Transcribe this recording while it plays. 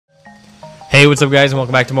Hey, what's up, guys, and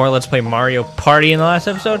welcome back to more Let's Play Mario Party. In the last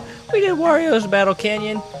episode, we did Wario's Battle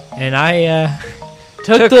Canyon, and I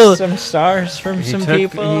took some stars from some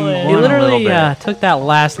people. And He literally took that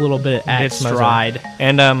last little bit at stride.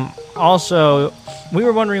 And also, we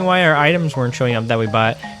were wondering why our items weren't showing up that we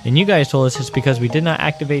bought, and you guys told us it's because we did not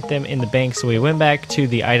activate them in the bank, so we went back to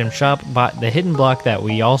the item shop, bought the hidden block that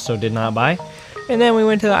we also did not buy, and then we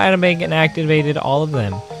went to the item bank and activated all of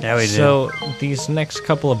them. Yeah, we did. So these next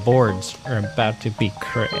couple of boards are about to be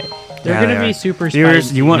crazy. They're Yeah, gonna they be are. super Viewers,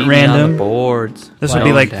 spicy. you want Meet me on random? the boards. This would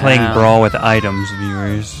be like Down. playing Brawl with items,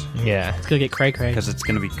 viewers. Yeah. It's gonna get cray cray. Because it's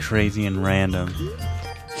going to be crazy and random.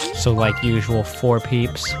 So like usual, 4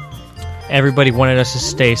 peeps. Everybody wanted us to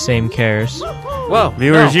stay same cares. Whoa,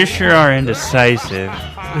 Viewers, you sure are indecisive.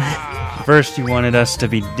 First you wanted us to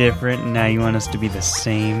be different, and now you want us to be the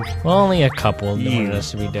same. Well, only a couple of them You wanted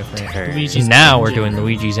us to be different. turd. Luigi's Now we're engine doing room.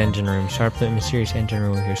 Luigi's engine room. Sharp the mysterious engine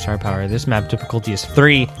room with your star power. This map difficulty is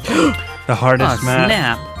 3. The hardest Oh, map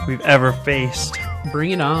snap. we've ever faced.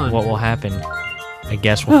 Bring it on. What will happen? I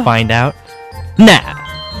guess we'll find out now.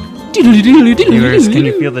 Viewers, can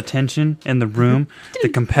you feel the tension in the room? The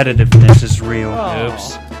competitiveness is real.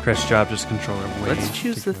 Oops. Chris dropped his controller. Way Let's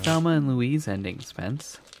choose the Thelma and Louise ending,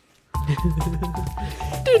 Spence.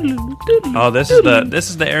 Oh, this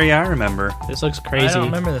is the area I remember. This looks I crazy. don't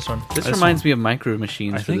remember this one. This This reminds me of Micro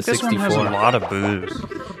Machines I for the think this one 64. has a lot of booze.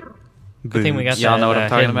 Good thing we got Y'all that, know what I'm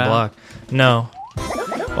talking hidden about? block. No.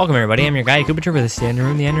 Welcome, everybody. I'm your guy, Koopa Trooper. This is the engine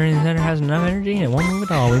room. The engine center has enough energy and it won't move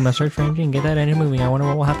at all. We must search for energy and get that engine moving. I wonder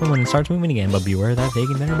what will happen when it starts moving again. But beware that big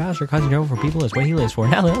inventor Bowser causing trouble for people. That's what he lives for.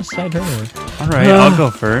 Now let's side turn. Alright, I'll go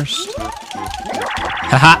first.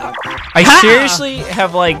 Haha. I seriously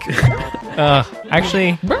have like, actually,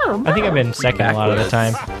 I think I've been second a lot of the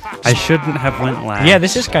time. I shouldn't have went last. Yeah,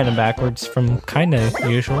 this is kind of backwards from kind of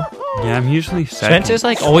usual. Yeah, I'm usually second. Spence has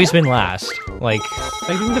like always been last. Like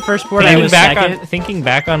I think the first board I was second. thinking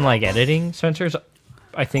back on like editing, Spencer's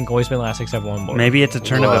I think always been last except one board. Maybe it's a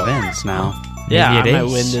turn of events now. Yeah, Maybe it I might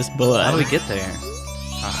is. win this bullet. How do we get there?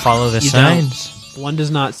 Follow the You signs. One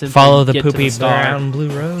does not simply Follow the get to poopy star. brown blue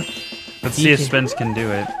road. Let's see if Spence can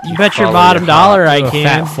do it. You bet your Follow bottom your dollar I Do a can.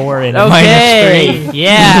 fat 4 and a Okay. -3.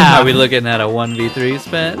 Yeah. Are we looking at a 1v3,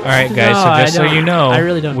 Spence? All right, guys. No, so I just so don't. you know, I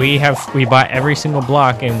really don't. We bought every single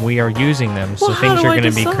block and we are using them. So Well, how things do are I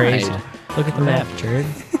going to be decide? crazy. Look at the map, turd.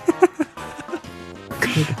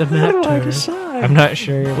 Look at the map turn. I'm not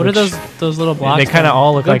sure. What are which- those little blocks? They kind of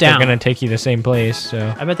all look Go like down. they're going to take you the same place.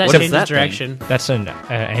 So I bet that What is changes that thing? direction. that's an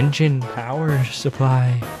engine power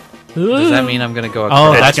supply. Does that mean I'm going to go Oh,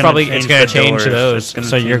 across? that's gonna probably change it's gonna the change doors. those. It's gonna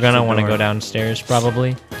So you're change gonna the want to door. go downstairs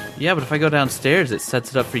probably. Yeah, but if I go downstairs, it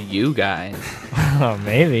sets it up for you guys. Oh,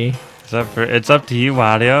 maybe. It's up to you,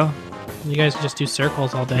 Wario. You guys just do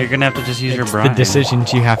circles all day. You're gonna have to just use your It's brain. the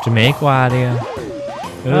decisions you have to make, Wadio.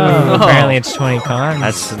 Ooh, Oh. apparently it's 20 cons.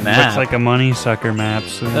 That Snap. looks like a money sucker map.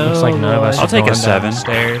 So Looks like none of us I'll are take a going 7.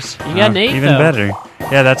 downstairs. You got an 8 even though. better.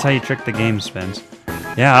 Yeah, that's how you trick the game, Spence.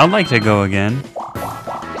 Yeah, I'd like to go again.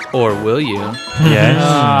 Or will you? Yes.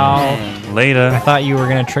 Oh. I Later. thought you were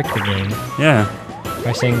gonna trick the game Yeah.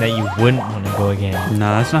 by saying that you wouldn't want to go again.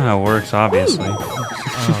 No, that's not how it works, obviously.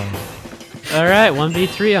 All right,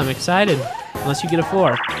 1v3. I'm excited. Unless you get a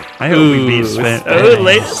 4. I hope we beat Spence. Spence. Oh,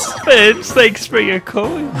 late Spence. Thanks for your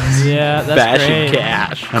coins. Yeah, that's Bashing great.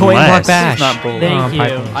 cash. Coin block Unless- bash. Not bullying. Thank Oh, you.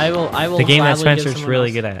 pipe. I will. The game that gladly give Spencer's someone really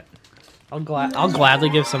else- good at. I'll gladly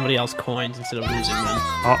give somebody else coins instead of losing them.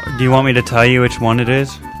 Oh, do you want me to tell you which one it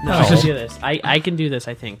is? No, I can do this. I can do this.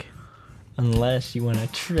 I think. Unless you want to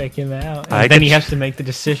trick him out. I And then could he tr- has to make the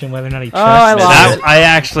decision whether or not he Oh, I trusts me. lost. I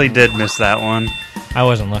actually did miss that one. I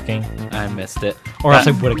wasn't looking. I missed it. Or else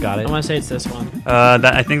I would have got I it. want to say it's this one.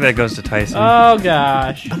 I think that goes to Tyson. Oh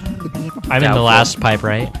gosh. I'm in the Doubtful. last pipe,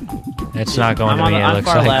 right? It's not going I'm to on me, the- it I'm looks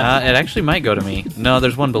far like. left. It actually might go to me. No,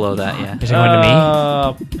 there's one below that, yeah. Is it going to me?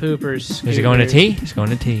 Oh, poopers. Is it going to T? It's going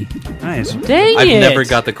to T. Nice. Dang I've it! never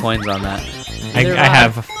got the coins on that. I Neither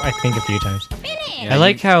have, I think, a few times. Yeah, I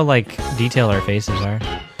like how, like, detailed our faces are.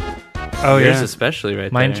 Oh, yours yeah. especially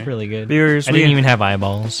right Mine's there. really good. Viewers, I didn't even have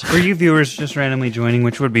eyeballs. For you viewers just randomly joining,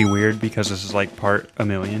 which would be weird because this is like part a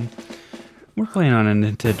million, we're playing on a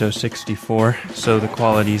Nintendo 64, so the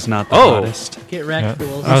quality's not the Oh. hottest. Get wrecked, Yeah.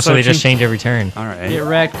 fools. Oh, so they just searching. change every turn. Alright. Get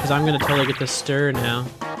wrecked, because I'm gonna totally get this stir now.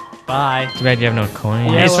 Bye. Too bad you have no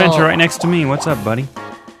coins. Yeah, Hey, well- Spencer, right next to me. What's up, buddy?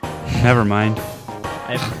 Never mind.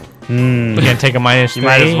 I, Hmm. We're gonna take a -3. You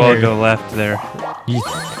might as well go left there. You-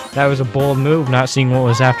 That was a bold move, not seeing what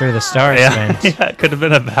was after the star Spence. Yeah, it could have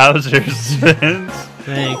been a Bowser's Spence.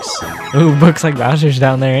 Thanks. Ooh, looks like Bowser's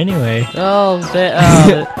down there anyway. Oh,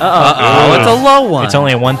 Oh, it's a low one. It's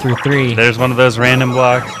only a 1 through 3. There's one of those random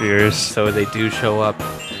block spheres. So they do show up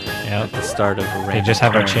Yep. at the start of a random They just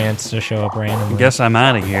have a turn. chance to show up randomly. I guess I'm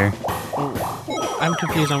out of here. I'm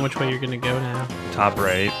confused on which way you're gonna go now. Top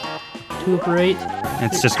right. 2 for 8.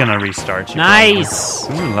 It's just gonna restart you. Nice.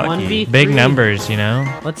 Ooh, lucky. 1v3. Big numbers, you know?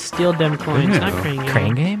 Let's steal them coins. Not Ooh. crane game.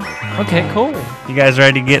 Crane game? Okay, cool. You guys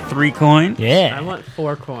ready to get 3 coins? I Yeah. want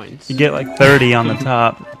 4 coins. You get like 30 on the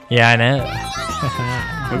top. Yeah, I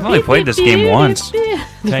know. We've only played this game once. Can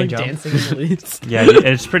I Like jump? dancing in the leaves. Yeah,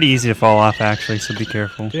 it's pretty easy to fall off actually, so be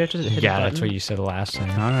careful. Do we have to hit Yeah, a that's button? what you said last time.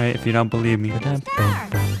 All right, if you don't believe me.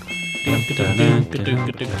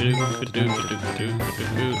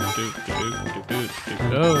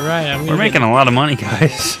 Oh, right. I'm We're gonna making a lot of money,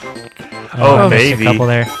 guys. Oh, Oh, missed baby. a couple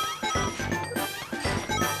there.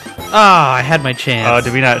 Oh, I had my chance. Oh,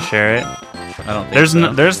 did we not share it? I don't think There's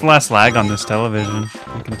so. there's less lag on this television.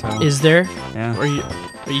 I can tell. Is there? Yeah. Or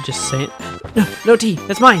are you just saying? No, no T.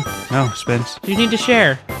 That's mine. No, Spence. You need to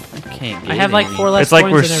share. I can't get I have like any. 4 less It's like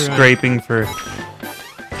coins we're than everyone. scraping for,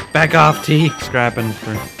 Back off, T. scrapping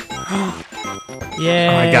for.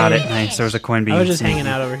 Yeah. Oh, I got it. Nice. There was a coin being. I was just sneaky. hanging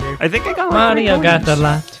out over here. I think I got like Mario 3 got the coins.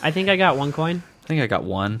 lot. I think I got 1 coin. I think I got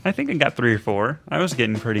 1. I think I got 3 or 4. I was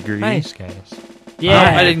getting pretty greedy. Nice, guys.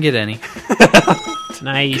 Yeah. I didn't get any.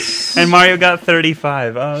 Nice. And Mario got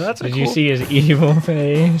 35. Oh, that's a Did cool. you see his evil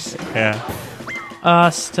face? Yeah.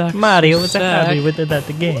 Stuck. Mario was stuck. happy with it at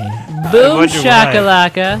the game. Boom What'd you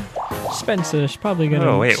shakalaka. Spencer's probably gonna.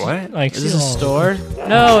 Oh, wait, what? Like, Is this a steal all of store?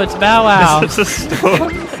 No, it's Bow Wow. It's a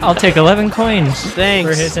store. it. I'll take 11 coins Thanks.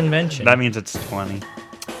 for his invention. That means it's 20.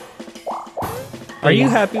 Are you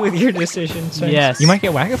happy with your decision, Spence? Yes. You might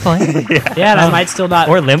get Whack-A-Play. Yeah, and I might still not.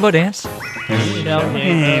 or Limbo Dance.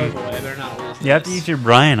 You have to use your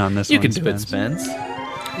Brian on this You one. can spit Spence.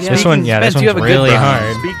 Spence. This one, yeah, this Spence, you one's have a good really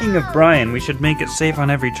Brian. hard. Speaking of Brian, we should make it safe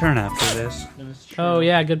on every turn after this. Oh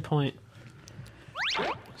yeah, good point.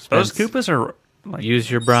 Those Spence, Koopas are like Use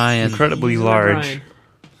your Brian. incredibly Use large.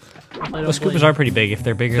 Brian. Those Koopas are pretty big if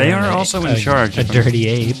they're bigger. They than are a- also in charge A of them. dirty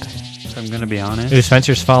ape. If I'm gonna be honest. Ooh,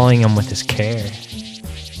 Spencer's following him with his care.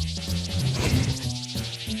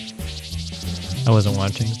 I wasn't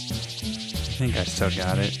watching. I think I still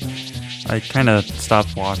got it. I kind of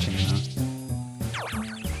stopped watching though.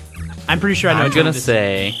 I'm pretty sure I know. I'm which one gonna it is.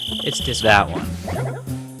 say It's this that one.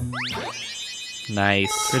 one.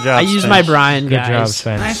 Nice. Good job. I used Spence. my Brian, Good job, guys.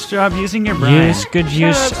 Spence. Nice job using your Brian. Use good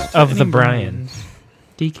use of the Brian.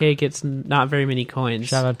 DK gets not very many coins.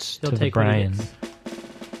 Shout outs He'll to the take what he Brian. gets.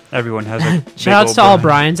 Everyone has a big Shout outs old to all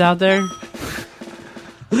Brian. Brians out there.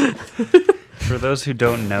 For those who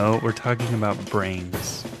don't know, we're talking about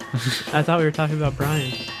brains. I thought we were talking about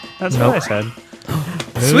Brian. That's Nope. what I said.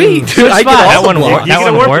 Sweet. Switch I spots. get That all one, the blocks. You get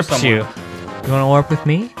a warp with warps you. You want to warp with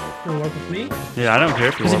me? You wanna warp with me? Yeah, I don't care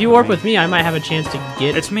if you. Because if you warp with me, I might have a chance to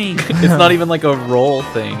get. it's me. It's not even like a roll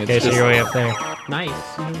thing. It's Okay, so just you're way up there. Nice.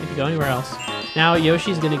 You don't get to go anywhere else. Now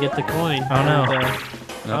Yoshi's gonna get the coin. Oh, no. And,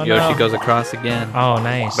 no, Oh, Yoshi no. goes across again. Oh,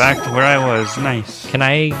 nice. Back to where I was. Nice. Can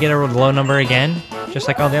I get a low number again? Just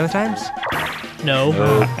like all the other times? no,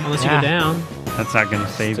 No. unless you Yeah. go down. That's not gonna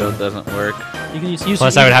save So you. it doesn't work. You can use.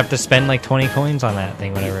 Plus, I would have to spend like 20 coins on that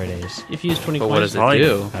thing, whatever it is. If you use 20 But coins. what does it Probably,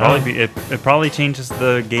 do? probably it probably changes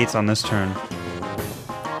the gates on this turn.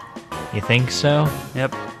 You think so?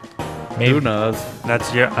 Yep. Maybe. Who knows?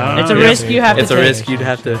 That's your. I don't It's a know. risk you have It's to a take. risk you'd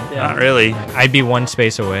have to. Not really. I'd be one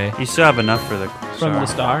space away. You still have enough for the From the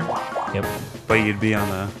star, star. Yep. but you'd be on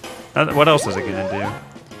the. What else is it gonna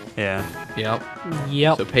do? Yeah. Yep.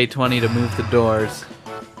 Yep. So pay 20 to move the doors.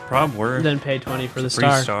 Prob word. Then pay 20 for the Free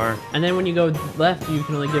star. star. And then when you go left, you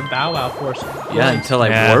can only give Bow Wow 4 Yeah, until I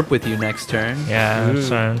Yeah. warp with you next turn. Yeah, Ooh.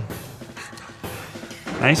 so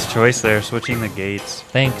Nice choice there, switching the gates.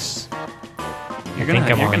 thanks. You're think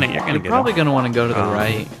gonna, I'm you're on. gonna, you're gonna You're get probably it. going to want to go to the Oh.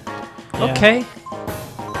 right. Yeah. Okay.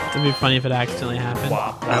 It'd be funny if it accidentally happened.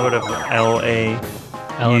 I would have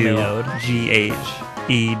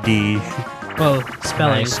LAUGHED. Well,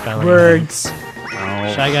 spelling. Nice spelling. Words.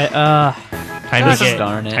 No. Shy Guy. Time Gosh to get.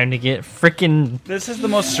 darn it. Time to get freaking. This is the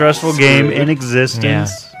most stressful game in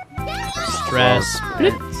existence. Stress.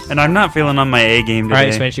 And I'm not feeling on my A game All today.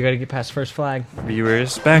 right, Spence, you got to get past first flag.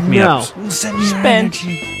 Viewers, back me No. up. Send me your Spence.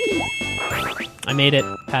 energy. I made it.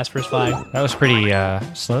 Past first flag. That was pretty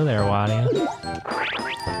slow there, Wadia.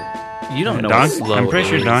 You don't know Don- what slow I'm pretty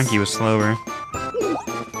sure is. Donkey was slower.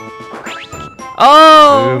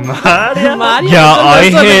 Oh! Mario. Mario. Yeah, I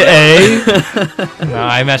hit A. No,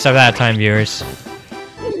 I messed up that time, viewers.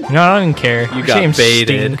 No, I don't even care. You This got game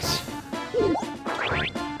baited. stinks.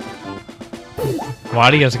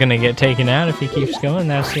 Wadio's gonna get taken out if he keeps going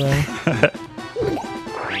that slow.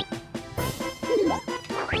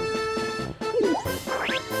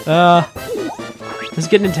 This is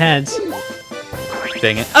getting intense.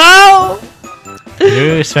 Dang it. Oh!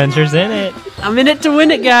 Ooh, Spencer's in it. I'm in it to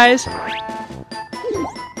win it, guys.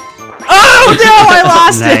 Oh no! I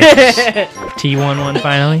lost Nice. it. T1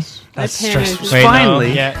 finally. That's stressful. Wait, Finally.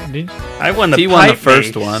 no, yeah. Did, I won the He won the pipe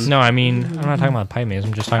first maze. one. no, I mean I'm not talking about pipe maze.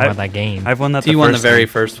 I'm just talking about that game I've won that. He won the first very one.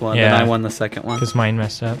 first one, Yeah. then I won the second one. because mine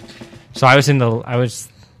messed up. So I was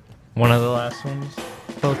one of the last ones.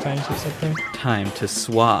 Both times we sat there. Time to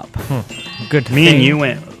swap. Good. Me thing. and you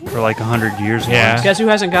went for like 100 years. Yeah. once. Guess who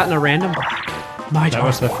hasn't gotten a random? My That turn.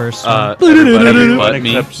 was the first one. Everybody but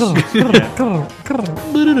me.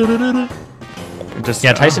 Just,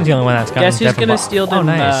 Yeah, Tyson's the only one that's gotten. Guess who's Death gonna Bo- steal Oh, them,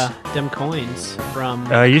 nice. them coins from?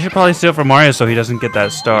 You should probably steal from Mario so he doesn't get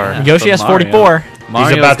that star. Yeah. Yoshi but has Mario. 44.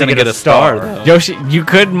 Mario's about to gonna get get a a star, star. though. Yoshi, you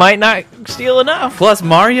might not steal enough. Plus,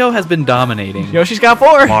 Mario has been dominating. Yoshi's got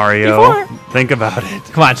 4. Mario, think about it.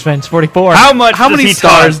 Come on, Spence, 44. How How does many he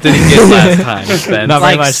stars talk? did he get last time, Spence? Not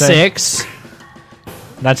very Like much, 6.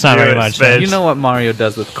 That's not Do very it, much. Spence. You know what Mario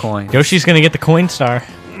does with coins. Yoshi's gonna get the coin star.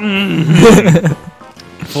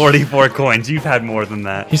 44 coins. You've had more than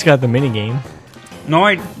that. He's got the mini game. No,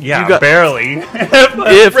 yeah, You got- barely.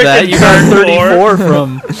 If that, you got 34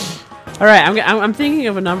 from... All right, I'm thinking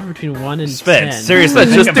of a number between 1 and Spence, 10. seriously.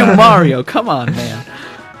 Let's think just do about it. Mario. Come on, man.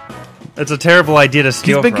 It's a terrible idea to He's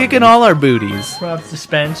steal been from kicking him. all our booties. Props to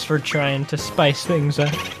Spence for trying to spice things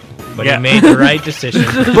up. But Yeah. he made the right decision.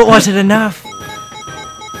 But was it enough?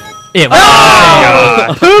 It was.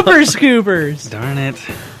 God. Pooper scoopers. Darn it.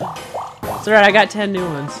 It's alright, I got 10 new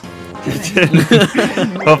ones.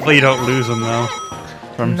 Hopefully you don't lose them, though.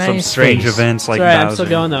 From some Nice strange face. events like It's alright, I'm Bowser. still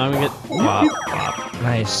going though. I'm gonna get.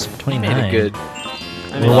 Nice. Made 29. it good.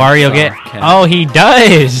 I Will mean, Wario get? Ken. Oh, he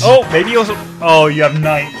does. Oh, maybe you also... Oh, you have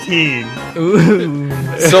 19. Ooh.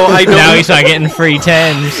 So I don't... Now he's not getting free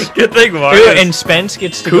 10s. Good thing, Ooh, Mario. and Spence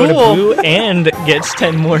gets to go to Cool. Boo and gets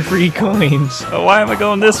 10 more free coins. Oh, why am I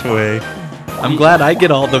going this way? I'm glad I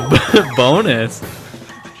get all the bonus.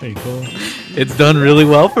 Pretty cool. It's done really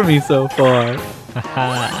well for me so far.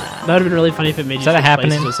 that would have been really funny if it made Is you that a switch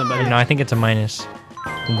places happening? with somebody. No, I think it's a minus.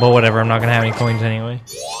 But whatever, I'm not gonna have any coins anyway.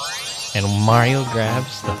 And Mario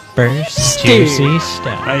grabs the first juicy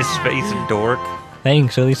stuff. Nice space, dork.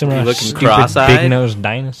 Thanks, at least I'm not a looking stupid cross-eyed? big-nosed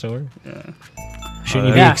dinosaur. Shouldn't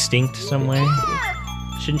you be Yeah. extinct somewhere?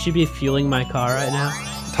 Shouldn't you be fueling my car right now?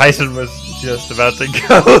 Tyson was just about to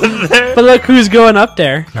go there. But look who's going up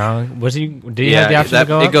there. No, was he? Did he have the option to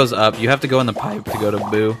go it up? goes up. You have to go in the pipe to go to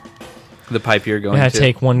Boo. The pipe you're I'm going gonna to.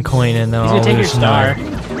 take one coin and then He's I'll gonna take your lose star.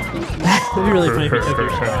 none. It'd be really funny if you took your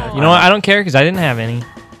star. You know what? I don't care because I didn't have any.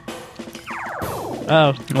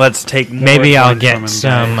 Oh, Let's take more Maybe I'll coins from get him,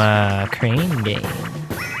 some guys. crane game.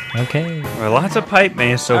 Okay. Well, lots of pipe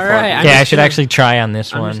maze so All far. right, I'm Yeah, I just should gonna- actually try on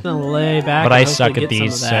this I'm one. just gonna lay back. But and I hopefully suck at get some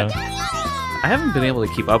these, of so. that. I haven't been able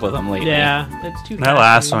to keep up with them lately. Yeah, it's too. That fast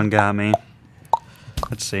last for me. one got me.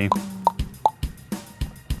 Let's see.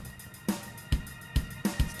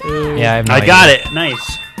 Ooh. Yeah, I have no I idea. got it.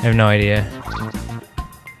 Nice. I have no idea.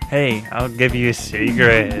 Hey, I'll give you a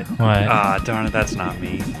secret. What? Ah, darn it, that's not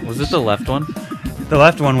me. Was it the left one? The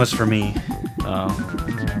left one was for me. Oh.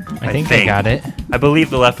 I think I got it. I believe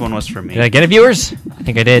the left one was for me. Did I get it, viewers? I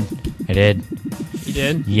think I did. I did. You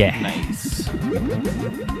did? Yeah. Nice.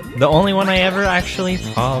 The only one I ever actually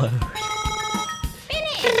followed.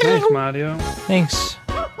 Nice, Mario. Thanks.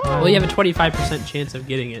 Well, you have a 25% chance of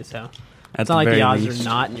getting it, so At it's not like very the odds least. are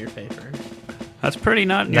not in your favor. That's pretty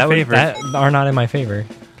not in your That, favor. that are not in my favor.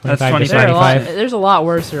 That's 25 to 25. There's a lot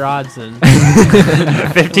worse odds than.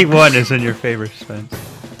 51 is in your favor, Spence.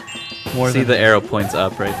 More See than the arrow points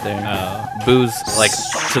up right there. Boo's like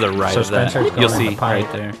to the right So of that. Spencer's You'll going in see the pipe.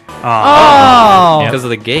 right there. Aw. Oh! Because of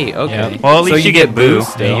the gate. Okay. Yep. Well, at least so you get Boo. And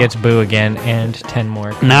still. he gets Boo again and 10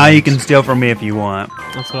 more. Now you can steal from me if you want.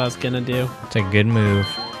 That's what I was gonna do. It's a good move.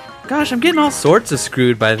 Gosh, I'm getting all sorts of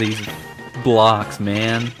screwed by these blocks,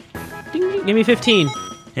 man. Ding, ding, give me 15.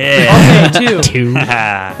 Yeah. Okay, 2. 2.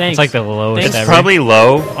 Thanks. It's like the lowest Thanks. It's ever. probably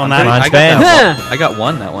low on that. on, I got Spence. that one. I got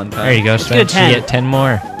one that one time. There you go, Let's get a Spence. You 10. get 10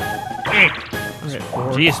 more.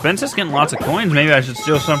 Gee, Spence is getting lots of coins. Maybe I should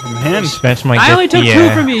steal some from him. Spence might I get only took the, 2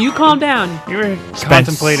 from you. You calm down. You were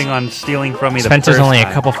contemplating on stealing from me the Spence first is only a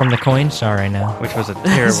time, couple from the coin star right now. which was a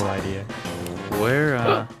terrible idea. Where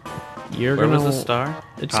You're where gonna. was the star?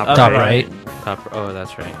 It's Top up Top right. right. Top. Oh,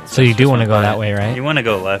 that's right. So you do Just want to went go by that it. way, right? You want to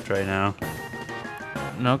go left right now.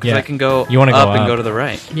 No, because Yeah. I can go You wanna go up and up. go to the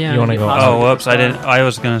right. Yeah. You wanna go- Oh, whoops! I didn't. I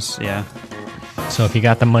was gonna. Yeah. So if you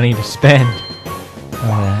got the money to spend,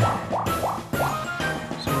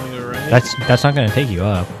 that's not gonna take you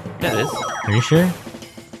up. Yeah, it is. Are you sure?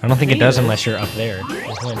 I don't think it think does it is. unless you're up there.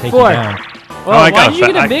 It's gonna take 4. you down. Oh, I why got did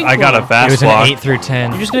you get a big I got a one? It fast was an block. 8 through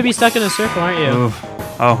 10. You're just gonna be stuck in a circle, aren't you? Oof.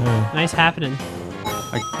 Oh, Nice happening.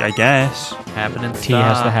 I guess. Happening T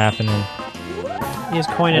has to stuff. happen. He has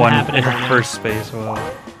coin and One happening right now. first space. Well,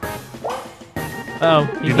 Oh,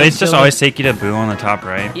 dude, they just always take you to Boo on the top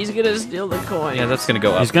right. He's gonna steal the coin. Yeah, that's gonna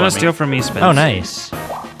go up. He's gonna for me. steal from me, Spence. Oh, nice.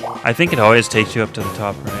 I think it always takes you up to the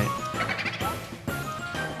top right.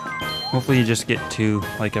 Hopefully you just get 2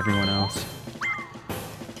 like everyone else.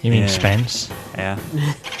 You mean Yeah. Spence? Yeah.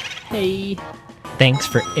 Hey. Thanks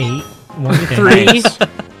for 8. 1 3.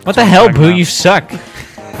 What the hell, talking Boo? about. You suck.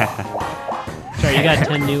 Sorry, you got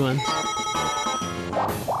 10 new ones.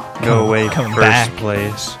 Go away come first back.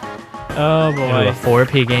 place. Oh Ooh, boy. a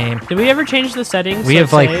 4P game. Did we ever change the settings? We so have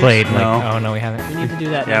it like saves? played like No. oh no we We haven't. need to do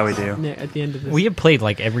that. Yeah, we next- do. At the end of this. We have played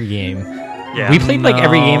like every game. Yeah. We played like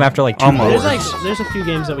every No. game after like 2 Almost. There's a few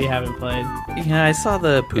games that we haven't played. Yeah, I saw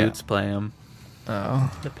the Poots play them.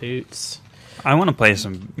 Oh. The Poots. I want to play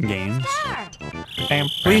some games.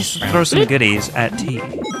 Please throw some goodies at T.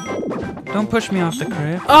 Don't push me off the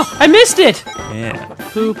cliff. Oh, I missed it! Yeah.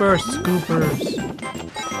 Poopers, scoopers.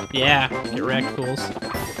 Yeah, get wrecked, fools.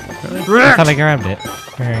 I thought I grabbed it.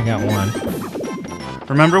 Here, I got 1.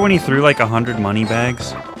 Remember when he threw like 100 money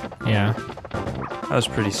bags? Yeah. That was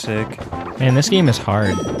pretty sick. Man, this game is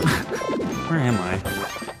hard. Where am I?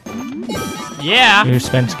 Yeah! Ooh,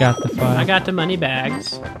 Spence got the 5. I got the money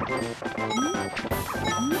bags.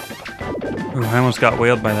 Ooh, I almost got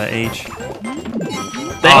whaled by that H.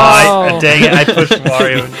 Oh. Dang it, I pushed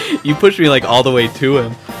Mario. You pushed me like all the way to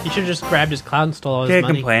him. You should have just grabbed his cloud and stole all his Can't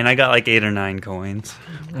money. complain, I got like 8 or 9 coins.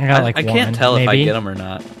 I got like I 1. can't tell if I maybe. get them or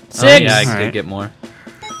not. 6! Oh, yeah, I Alright. did get more.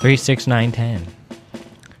 3, 6, 9, 10.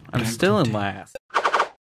 I'm still in last.